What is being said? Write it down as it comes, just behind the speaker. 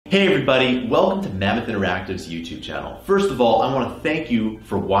Hey everybody, welcome to Mammoth Interactive's YouTube channel. First of all, I want to thank you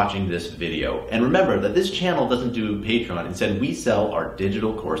for watching this video. And remember that this channel doesn't do Patreon. Instead, we sell our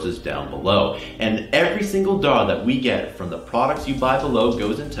digital courses down below. And every single dollar that we get from the products you buy below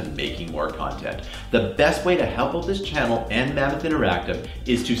goes into making more content. The best way to help out this channel and Mammoth Interactive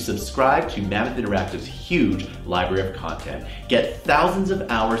is to subscribe to Mammoth Interactive's huge library of content. Get thousands of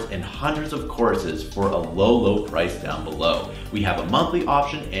hours and hundreds of courses for a low price down below. We have a monthly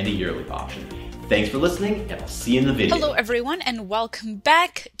option and a yearly option. Thanks for listening, and I'll see you in the video. Hello everyone, and welcome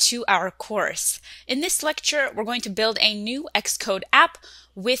back to our course. In this lecture, we're going to build a new Xcode app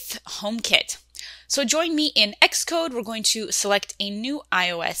with Homekit. So join me in Xcode. We're going to select a new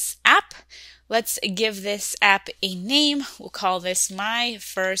iOS app. Let's give this app a name. We'll call this My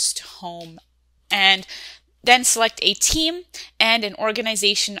First Home. And then select a team and an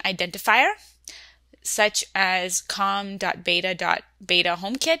organization identifier, such as com.beta.beta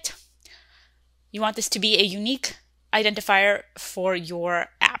HomeKit. You want this to be a unique identifier for your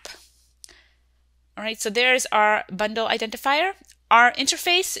app. All right, so there's our bundle identifier. Our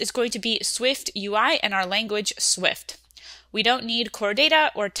interface is going to be Swift UI and our language Swift. We don't need core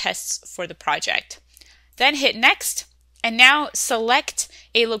data or tests for the project. Then hit Next, and now select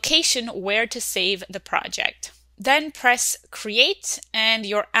a location where to save the project. Then press Create, and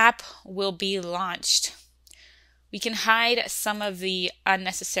your app will be launched. We can hide some of the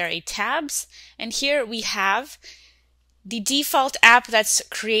unnecessary tabs, and here we have the default app that's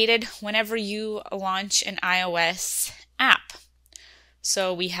created whenever you launch an iOS app.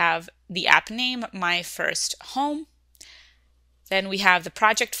 So we have the app name, My First Home. Then we have the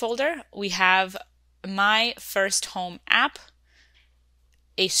project folder. We have My First Home app,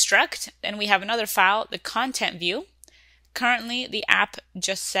 a struct, and we have another file, the content view. Currently, the app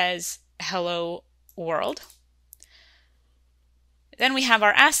just says Hello World. Then we have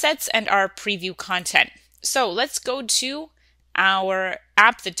our assets and our preview content. So let's go to our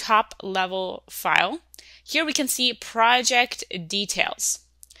app, the top level file. Here we can see project details.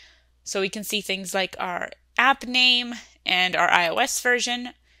 So we can see things like our app name and our iOS version.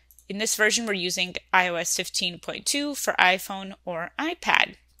 In this version, we're using iOS 15.2 for iPhone or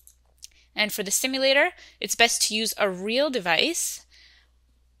iPad. And for the simulator, it's best to use a real device.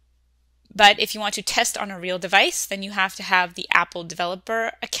 But if you want to test on a real device, then you have to have the Apple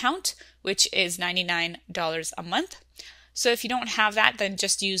developer account, which is $99 a month. So if you don't have that, then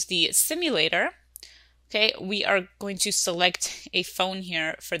just use the simulator. Okay, we are going to select a phone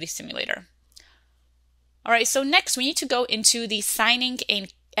here for the simulator. All right, so next we need to go into the signing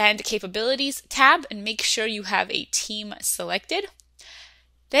and capabilities tab and make sure you have a team selected.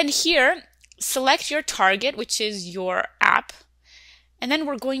 Then here, select your target, which is your app. And then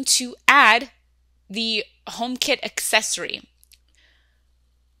we're going to add the HomeKit accessory.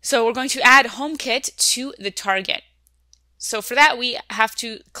 So we're going to add HomeKit to the target. So for that, we have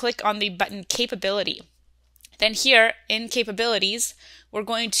to click on the button Capability. Then here in Capabilities, we're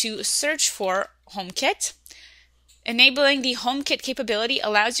going to search for HomeKit. Enabling the HomeKit capability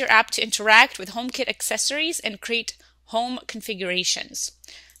allows your app to interact with HomeKit accessories and create home configurations.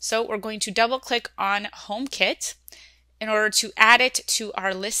 So we're going to double click on HomeKit in order to add it to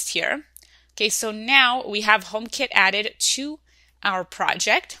our list here. Okay, so now we have HomeKit added to our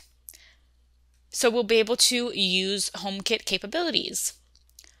project. So we'll be able to use HomeKit capabilities.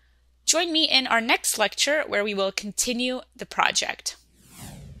 Join me in our next lecture where we will continue the project.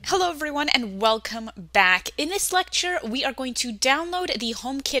 Hello everyone, and welcome back. In this lecture, we are going to download the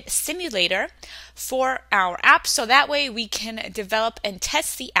HomeKit simulator for our app, so that way we can develop and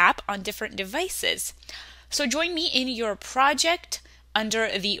test the app on different devices. So join me in your project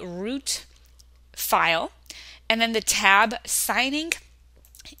under the root file, and then the tab Signing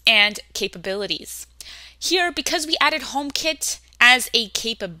and Capabilities. Here, because we added HomeKit as a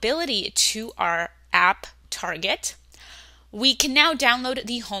capability to our app target, we can now download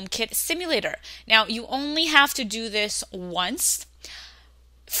the HomeKit simulator. Now, you only have to do this once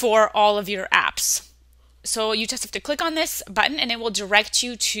for all of your apps. So you just have to click on this button and it will direct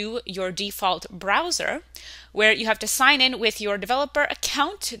you to your default browser where you have to sign in with your developer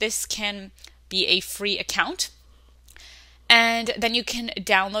account. This can be a free account. And then you can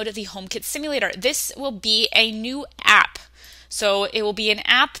download the HomeKit simulator. This will be a new app. So it will be an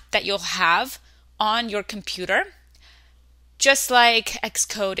app that you'll have on your computer, just like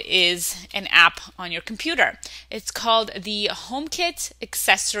Xcode is an app on your computer. It's called the HomeKit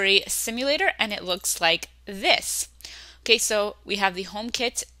Accessory Simulator, and it looks like this. Okay, so we have the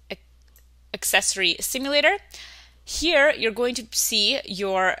HomeKit Accessory Simulator. Here, you're going to see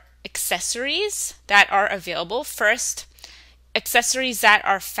your accessories that are available. First, accessories that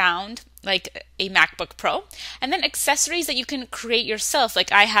are found, like a MacBook Pro, and then accessories that you can create yourself.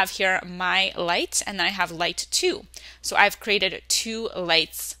 Like I have here my light, and then I have light 2. So I've created 2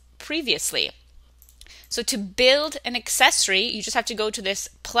 lights previously. So to build an accessory, you just have to go to this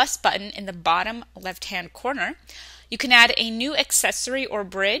plus button in the bottom left-hand corner. You can add a new accessory or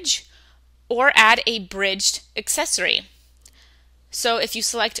bridge, or add a bridged accessory. So if you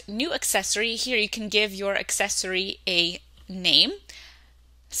select new accessory, here you can give your accessory a name,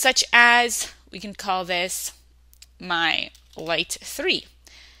 such as, we can call this my light 3.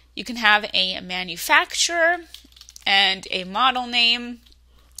 You can have a manufacturer and a model name.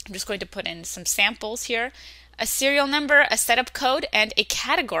 I'm just going to put in some samples here, a serial number, a setup code, and a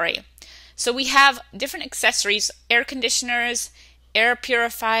category. So we have different accessories: air conditioners, air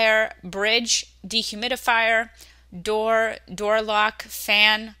purifier, bridge, dehumidifier, door, door lock,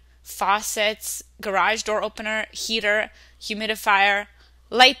 fan, faucets, garage door opener, heater, humidifier,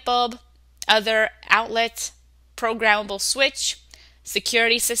 light bulb, other, outlet, programmable switch,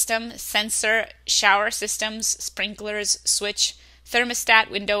 security system, sensor, shower systems, sprinklers, switch, thermostat,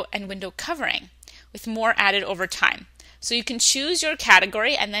 window, and window covering, with more added over time. So you can choose your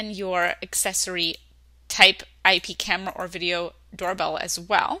category and then your accessory type, IP camera or video doorbell as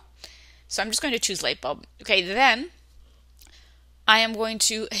well. So I'm just going to choose light bulb. Okay, then I am going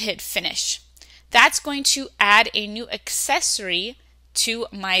to hit finish. That's going to add a new accessory to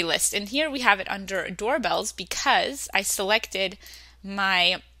my list. And here we have it under doorbells because I selected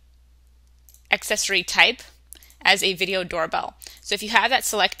my accessory type as a video doorbell. So if you have that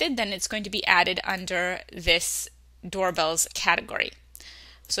selected, then it's going to be added under this doorbells category.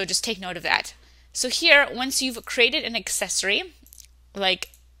 So just take note of that. So here, once you've created an accessory like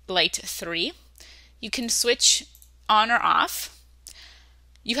light 3, you can switch on or off.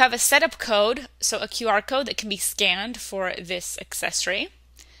 You have a setup code, so a QR code that can be scanned for this accessory.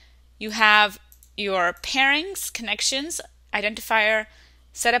 You have your pairings, connections, identifier,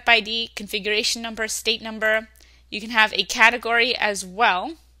 setup ID, configuration number, state number. You can have a category as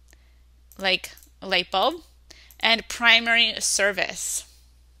well, like light bulb, and primary service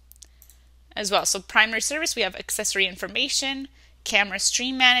as well. So primary service, we have accessory information, camera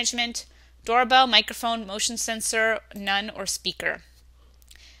stream management, doorbell, microphone, motion sensor, none, or speaker.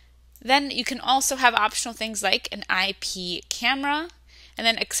 Then you can also have optional things like an IP camera, and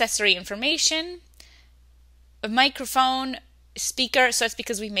then accessory information, a microphone, speaker. So that's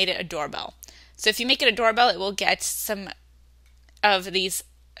because we made it a doorbell. So if you make it a doorbell, it will get some of these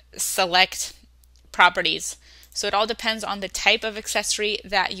select properties. So it all depends on the type of accessory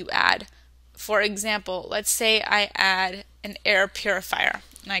that you add. For example, let's say I add an air purifier,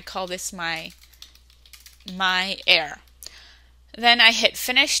 and I call this my air. Then I hit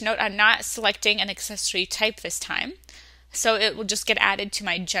finish. Note I'm not selecting an accessory type this time, so it will just get added to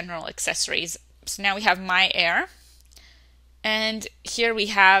my general accessories. So now we have my air, and here we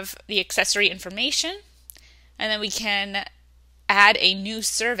have the accessory information, and then we can add a new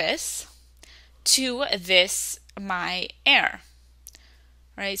service to this my air.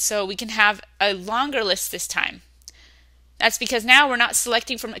 Right, so we can have a longer list this time. That's because now we're not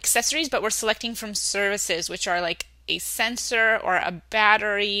selecting from accessories, but we're selecting from services, which are like a sensor or a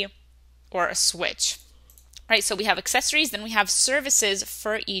battery or a switch. Right, so we have accessories, then we have services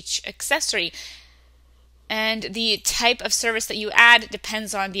for each accessory. And the type of service that you add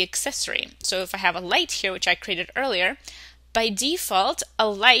depends on the accessory. So if I have a light here, which I created earlier, by default, a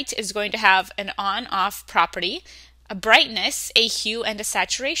light is going to have an on-off property, a brightness, a hue, and a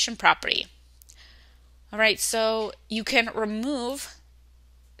saturation property. All right, so you can remove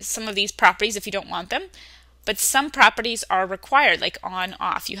some of these properties if you don't want them, but some properties are required, like on,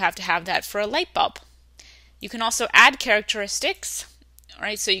 off. You have to have that for a light bulb. You can also add characteristics. All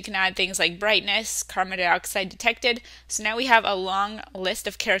right, so you can add things like brightness, carbon dioxide detected. So now we have a long list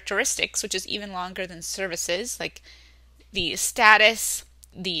of characteristics, which is even longer than services, like the status,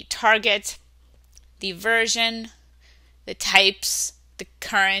 the target, the version, the types, the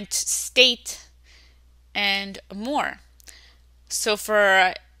current state, and more. So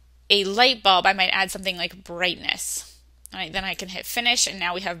for a light bulb, I might add something like brightness. All right, then I can hit finish, and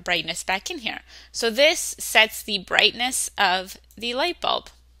now we have brightness back in here. So this sets the brightness of the light bulb.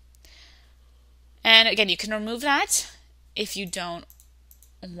 And again, you can remove that if you don't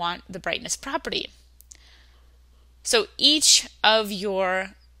want the brightness property. So each of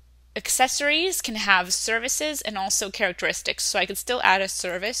your accessories can have services and also characteristics. So I could still add a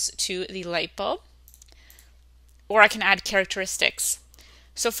service to the light bulb, or I can add characteristics.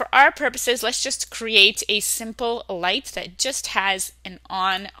 So for our purposes, let's just create a simple light that just has an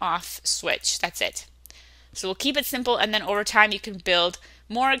on-off switch. That's it. So we'll keep it simple, and then over time you can build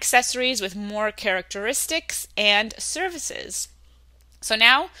more accessories with more characteristics and services. So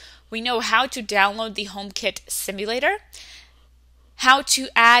now we know how to download the HomeKit simulator, how to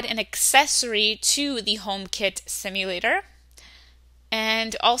add an accessory to the HomeKit simulator,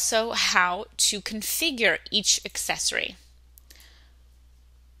 and also how to configure each accessory.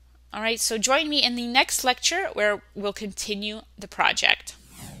 All right, so join me in the next lecture where we'll continue the project.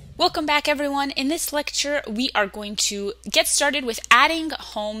 Welcome back, everyone. In this lecture, we are going to get started with adding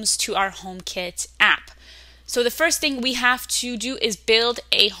homes to our HomeKit app. So the first thing we have to do is build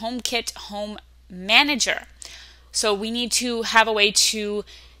a HomeKit home manager. So we need to have a way to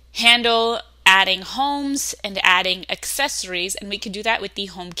handle adding homes and adding accessories, and we can do that with the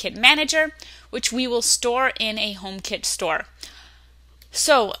HomeKit manager, which we will store in a HomeKit store.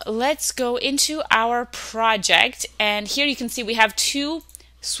 So let's go into our project, and here you can see we have two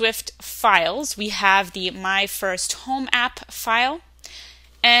Swift files. We have the My First Home app file,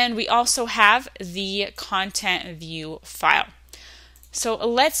 and we also have the content view file. So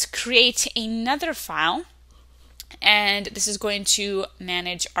let's create another file, and this is going to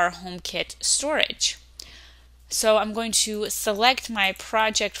manage our HomeKit storage. So I'm going to select my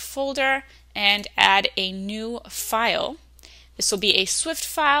project folder and add a new file. This will be a Swift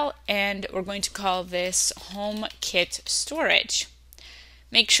file, and we're going to call this HomeKit storage.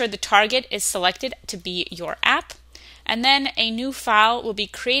 Make sure the target is selected to be your app, and then a new file will be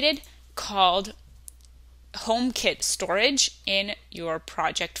created called HomeKit storage in your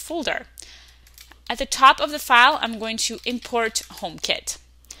project folder. At the top of the file, I'm going to import HomeKit.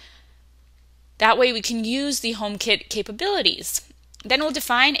 That way we can use the HomeKit capabilities. Then we'll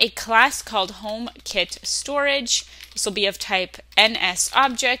define a class called HomeKit storage. This will be of type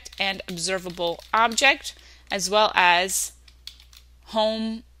NSObject and observable object, as well as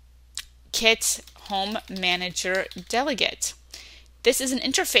HomeKit Home Manager Delegate. This is an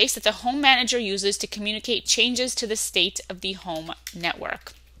interface that the Home Manager uses to communicate changes to the state of the home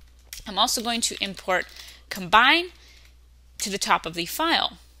network. I'm also going to import Combine to the top of the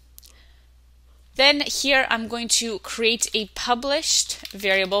file. Then here I'm going to create a published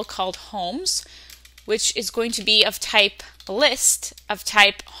variable called homes, which is going to be of type list of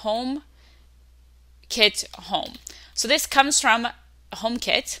type HomeKit home. So this comes from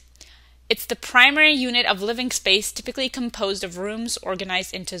HomeKit. It's the primary unit of living space, typically composed of rooms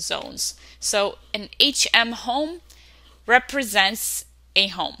organized into zones. So an HM home represents a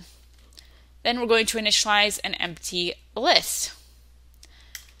home. Then we're going to initialize an empty list.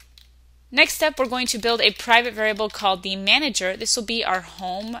 Next step, we're going to build a private variable called the manager. This will be our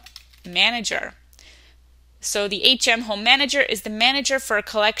home manager. So the HM home manager is the manager for a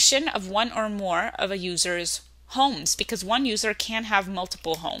collection of one or more of a user's homes, because one user can have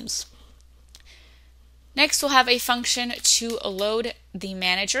multiple homes. Next, we'll have a function to load the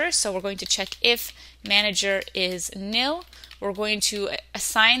manager. So we're going to check if manager is nil. We're going to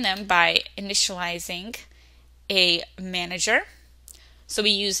assign them by initializing a manager. So we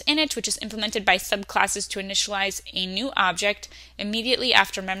use init, which is implemented by subclasses to initialize a new object immediately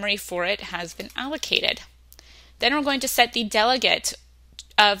after memory for it has been allocated. Then we're going to set the delegate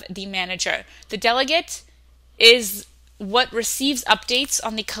of the manager. The delegate is what receives updates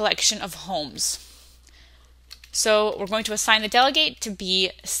on the collection of homes. So we're going to assign the delegate to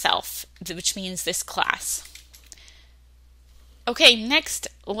be self, which means this class. Okay, next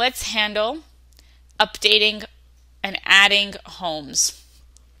let's handle updating and adding homes,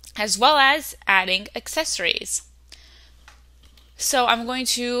 as well as adding accessories. So I'm going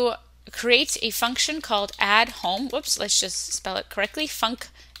to create a function called add home. Whoops, let's just spell it correctly. Func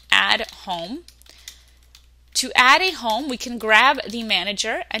add home. To add a home, we can grab the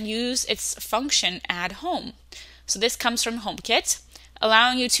manager and use its function add home. So this comes from HomeKit,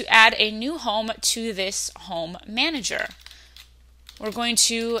 allowing you to add a new home to this home manager. We're going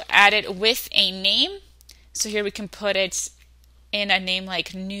to add it with a name. So here we can put it in a name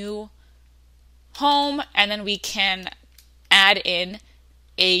like new home, and then we can add in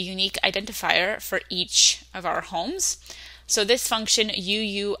a unique identifier for each of our homes. So this function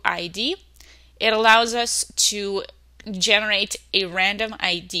UUID, it allows us to generate a random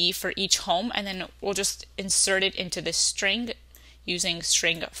ID for each home, and then we'll just insert it into this string using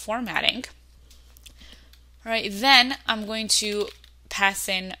string formatting. All right, then I'm going to pass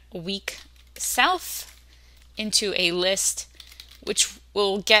in weak self into a list, which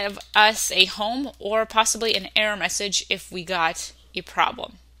will give us a home or possibly an error message if we got a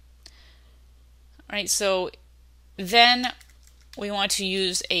problem. All right, so then we want to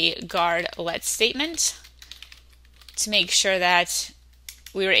use a guard let statement to make sure that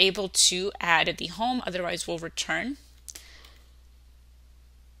we were able to add the home, otherwise we'll return.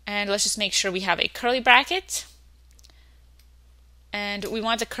 And let's just make sure we have a curly bracket. And we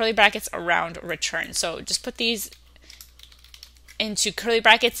want the curly brackets around return. So just put these into curly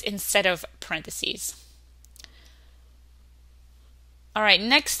brackets instead of parentheses. All right,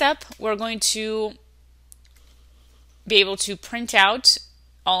 next up, we're going to be able to print out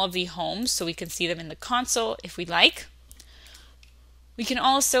all of the homes so we can see them in the console if we like. We can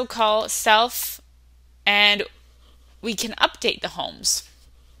also call self and we can update the homes.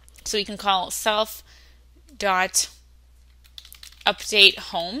 So we can call self.update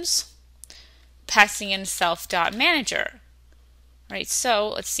homes, passing in self.manager. Right, so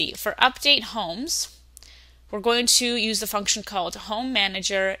let's see, for update homes, we're going to use the function called home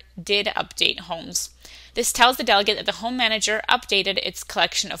manager did update homes. This tells the delegate that the home manager updated its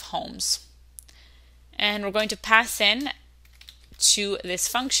collection of homes. And we're going to pass in to this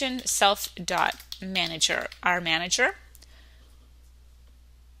function self.manager, our manager.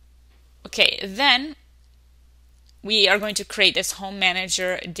 Okay, then we are going to create this home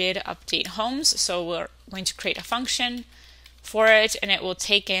manager did update homes. So we're going to create a function for it, and it will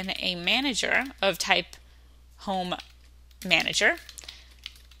take in a manager of type home manager.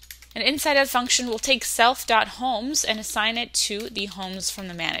 And inside of the function, we'll take self.homes and assign it to the homes from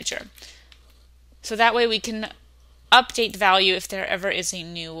the manager. So that way we can update the value if there ever is a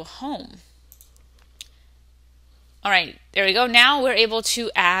new home. All right, there we go. Now we're able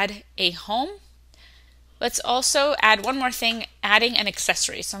to add a home. Let's also add one more thing, adding an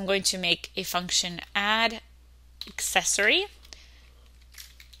accessory. So I'm going to make a function add accessory.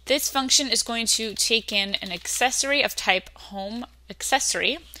 This function is going to take in an accessory of type home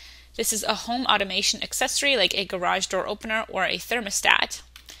accessory. This is a home automation accessory like a garage door opener or a thermostat.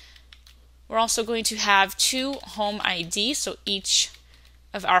 We're also going to have two home IDs, so each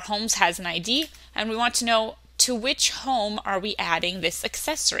of our homes has an ID, and we want to know to which home are we adding this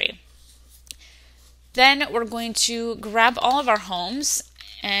accessory. Then we're going to grab all of our homes,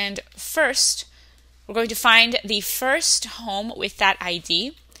 and first we're going to find the first home with that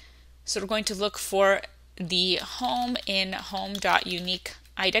ID. So we're going to look for the home in home.unique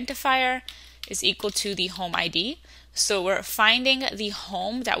identifier is equal to the home ID. So we're finding the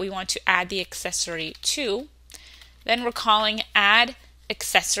home that we want to add the accessory to. Then we're calling add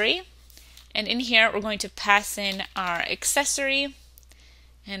accessory. And in here, we're going to pass in our accessory.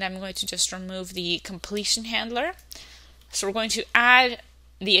 And I'm going to just remove the completion handler. So we're going to add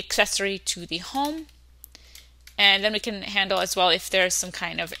the accessory to the home. And then we can handle as well if there's some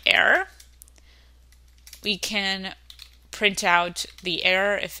kind of error. We can print out the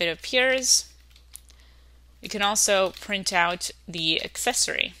error if it appears. We can also print out the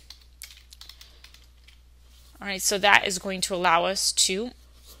accessory. All right, so that is going to allow us to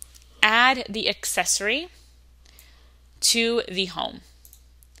add the accessory to the home.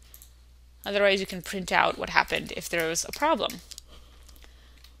 Otherwise, you can print out what happened if there was a problem.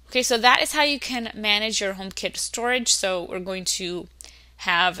 Okay, so that is how you can manage your HomeKit storage. So we're going to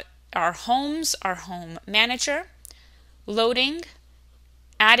have our homes, our home manager, loading,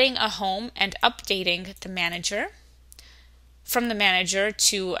 adding a home and updating the manager from the manager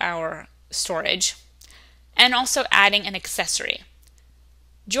to our storage, and also adding an accessory.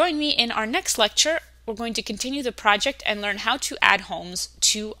 Join me in our next lecture. We're going to continue the project and learn how to add homes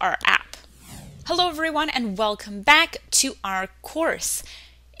to our app. Hello everyone and welcome back to our course.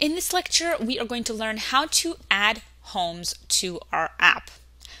 In this lecture, we are going to learn how to add homes to our app.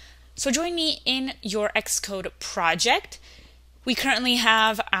 So join me in your Xcode project. We currently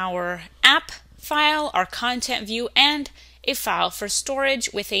have our app file, our content view, and a file for storage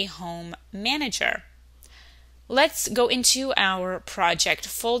with a home manager. Let's go into our project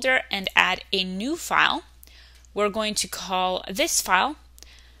folder and add a new file. We're going to call this file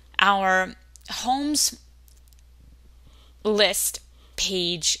our homes list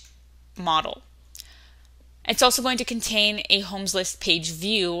page model. It's also going to contain a homes list page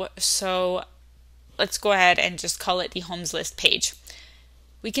view, so let's go ahead and just call it the homes list page.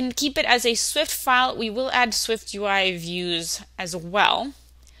 We can keep it as a Swift file. We will add Swift UI views as well.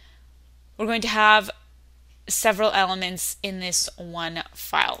 We're going to have several elements in this one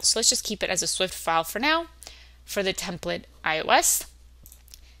file. So let's just keep it as a Swift file for now for the template iOS.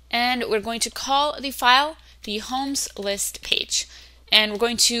 And we're going to call the file the homes list page. And we're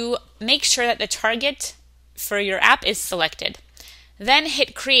going to make sure that the target for your app is selected. Then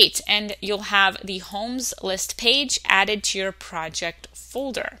hit create and you'll have the homes list page added to your project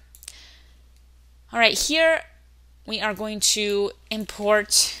folder. All right, here we are going to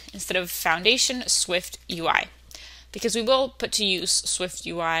import, instead of foundation, Swift UI. because we will put to use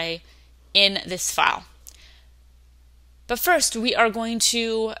SwiftUI in this file. But first, we are going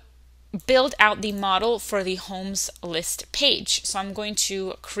to build out the model for the homes list page. So I'm going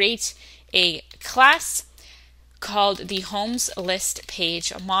to create a class called the homes list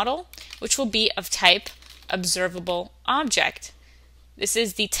page model, which will be of type observable object. This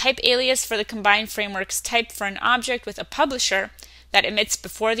is the type alias for the combined framework's type for an object with a publisher that emits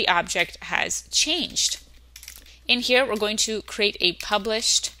before the object has changed. In here, we're going to create a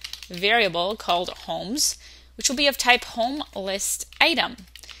published variable called homes, which will be of type home list item.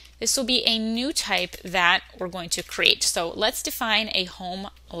 This will be a new type that we're going to create. So let's define a home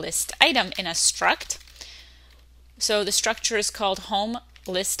list item in a struct. So the structure is called home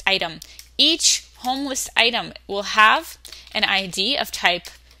list item. Each home list item will have an ID of type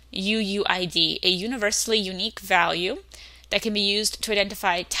UUID, a universally unique value that can be used to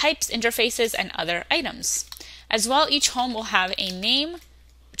identify types, interfaces, and other items. As well, each home will have a name,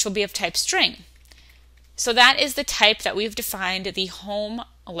 which will be of type string. So that is the type that we've defined, the home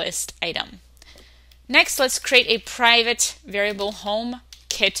list item. Next, let's create a private variable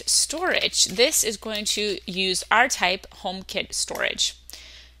Homekit storage. This is going to use our type Homekit storage.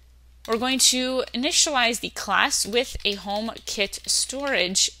 We're going to initialize the class with a Homekit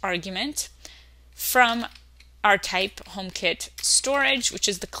storage argument from our type Homekit storage, which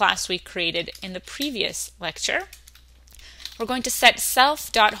is the class we created in the previous lecture. We're going to set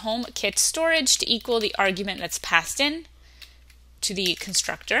self.homekitStorage to equal the argument that's passed in to the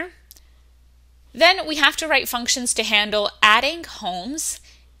constructor. Then we have to write functions to handle adding homes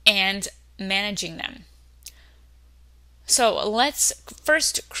and managing them. So let's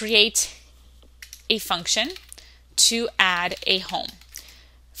first create a function to add a home.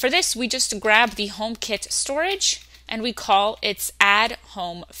 For this, we just grab the Homekit storage and we call its add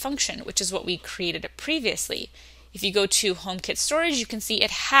home function, which is what we created previously. If you go to Homekit storage, you can see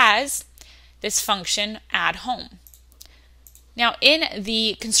it has this function add home. Now in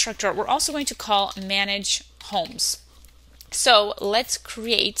the constructor, we're also going to call manage homes. So let's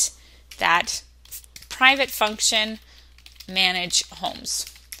create that private function manage homes.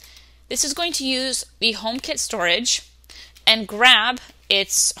 This is going to use the Homekit storage and grab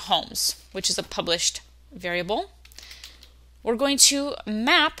its homes, which is a published variable. We're going to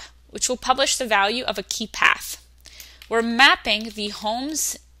map, which will publish the value of a key path. We're mapping the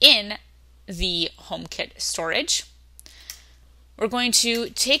homes in the Homekit storage. We're going to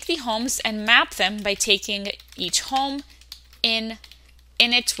take the homes and map them by taking each home in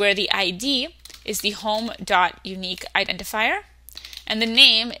it where the ID is the home.unique identifier and the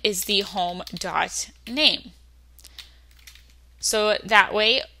name is the home.name. So that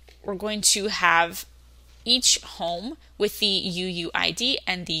way we're going to have each home with the UUID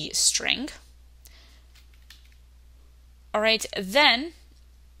and the string. All right, then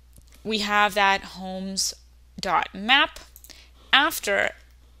we have that homes.map. After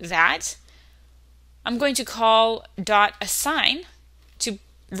that, I'm going to call .assign to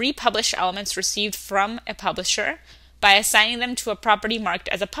republish elements received from a publisher by assigning them to a property marked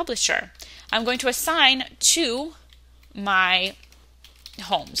as a publisher. I'm going to assign to my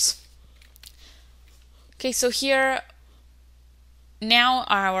homes. Okay, so here now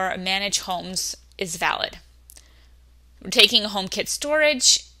our manage homes is valid. We're taking a Homekit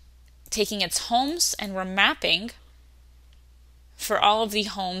storage, taking its homes, and we're mapping for all of the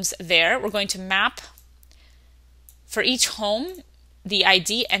homes there. We're going to map for each home the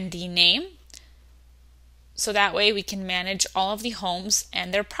ID and the name, so that way we can manage all of the homes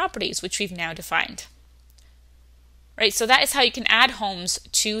and their properties, which we've now defined. Right, so that is how you can add homes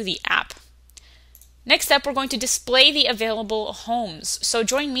to the app. Next up, we're going to display the available homes. So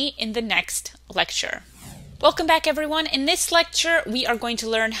join me in the next lecture. Welcome back, everyone. In this lecture, we are going to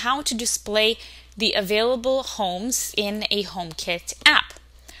learn how to display the available homes in a Homekit app.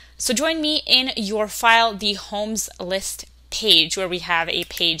 So join me in your file, the homes list page, where we have a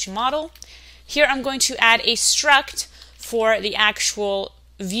page model. Here I'm going to add a struct for the actual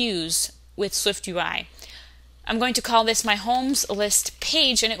views with SwiftUI. I'm going to call this my homes list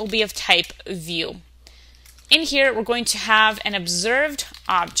page, and it will be of type view. In here, we're going to have an observed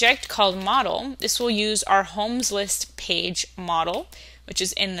object called model. This will use our homes list page model, which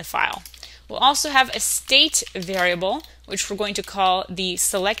is in the file. We'll also have a state variable, which we're going to call the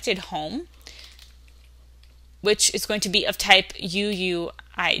selected home, which is going to be of type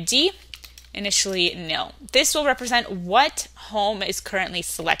UUID, initially nil. This will represent what home is currently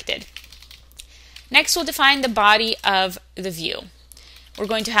selected. Next, we'll define the body of the view. We're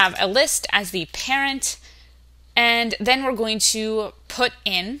going to have a list as the parent, and then we're going to put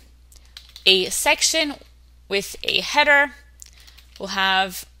in a section with a header. We'll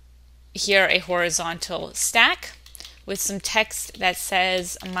have here a horizontal stack with some text that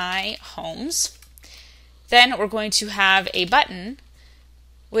says My Homes. Then we're going to have a button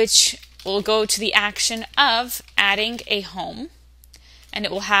which will go to the action of adding a home, and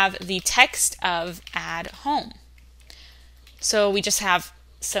it will have the text of Add Home. So we just have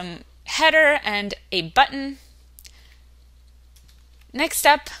some header and a button. Next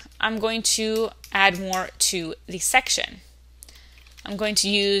up, I'm going to add more to the section. I'm going to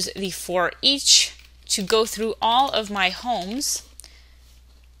use the for each to go through all of my homes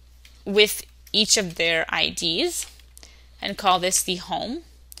with each of their IDs and call this the home.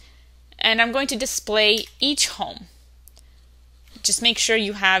 And I'm going to display each home. Just make sure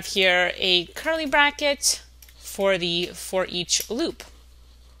you have here a curly bracket for the for each loop.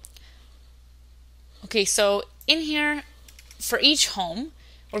 Okay, so in here, for each home,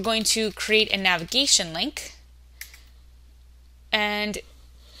 we're going to create a navigation link. And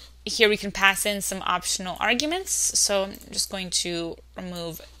here we can pass in some optional arguments. So I'm just going to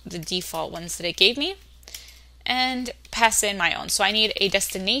remove the default ones that it gave me and pass in my own. So I need a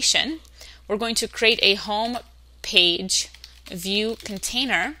destination. We're going to create a home page view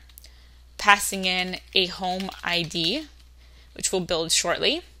container, passing in a home ID, which we'll build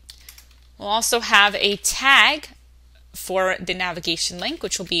shortly. We'll also have a tag for the navigation link,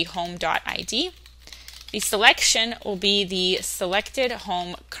 which will be home.id. The selection will be the selected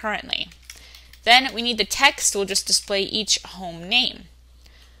home currently. Then we need the text. We'll just display each home name.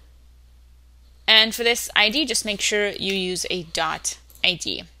 And for this ID, just make sure you use a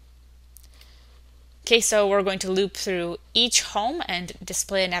 .id. Okay, so we're going to loop through each home and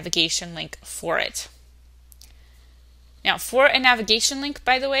display a navigation link for it. Now, for a navigation link,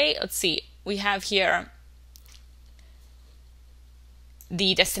 by the way, let's see, we have here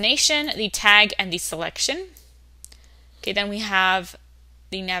the destination, the tag, and the selection. Okay, then we have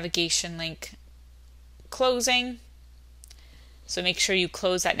the navigation link closing. So make sure you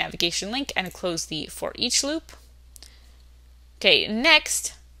close that navigation link and close the for each loop. Okay,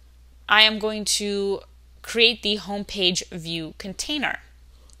 next, I am going to create the homepage view container.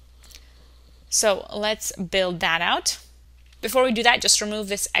 So let's build that out. Before we do that, just remove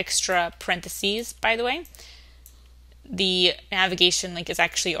this extra parentheses, by the way. The navigation link is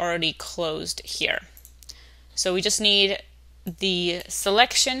actually already closed here. So we just need the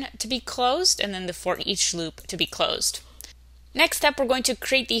selection to be closed and then the for each loop to be closed. Next up, we're going to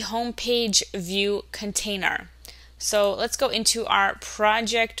create the homepage view container. So let's go into our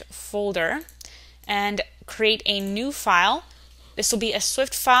project folder and create a new file. This will be a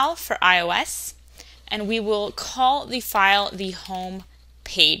Swift file for iOS, and we will call the file the home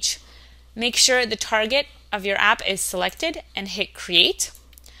page. Make sure the target of your app is selected and hit create.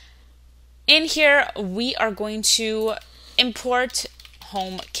 In here, we are going to import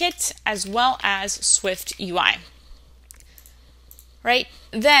Homekit as well as Swift UI. Right,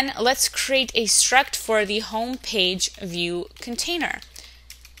 then let's create a struct for the home page view container.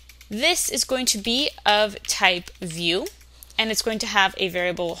 This is going to be of type view, and it's going to have a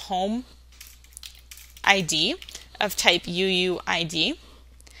variable home ID of type UUID.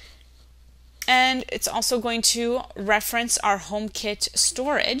 And it's also going to reference our Homekit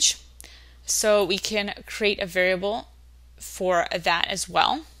storage, so we can create a variable for that as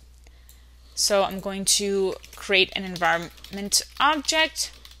well. So I'm going to create an environment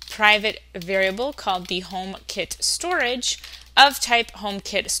object, private variable called the Homekit storage of type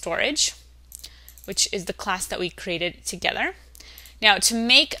Homekit storage, which is the class that we created together. Now, to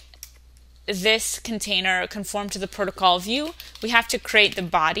make this container conform to the protocol view, we have to create the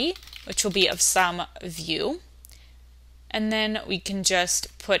body, which will be of some view. And then we can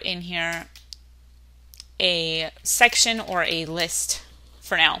just put in here a section or a list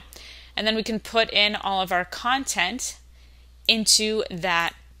for now. And then we can put in all of our content into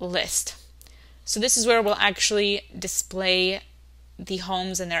that list. So this is where we'll actually display the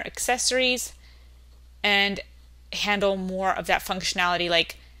homes and their accessories and handle more of that functionality,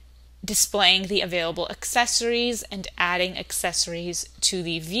 like displaying the available accessories and adding accessories to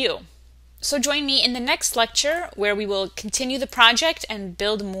the view. So join me in the next lecture where we will continue the project and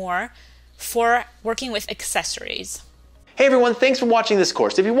build more for working with accessories. Hey everyone, thanks for watching this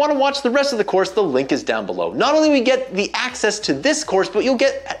course. If you want to watch the rest of the course, the link is down below. Not only will you get the access to this course, but you'll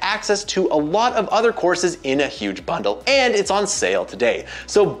get access to a lot of other courses in a huge bundle, and it's on sale today.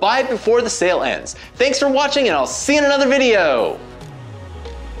 So buy before the sale ends. Thanks for watching, and I'll see you in another video.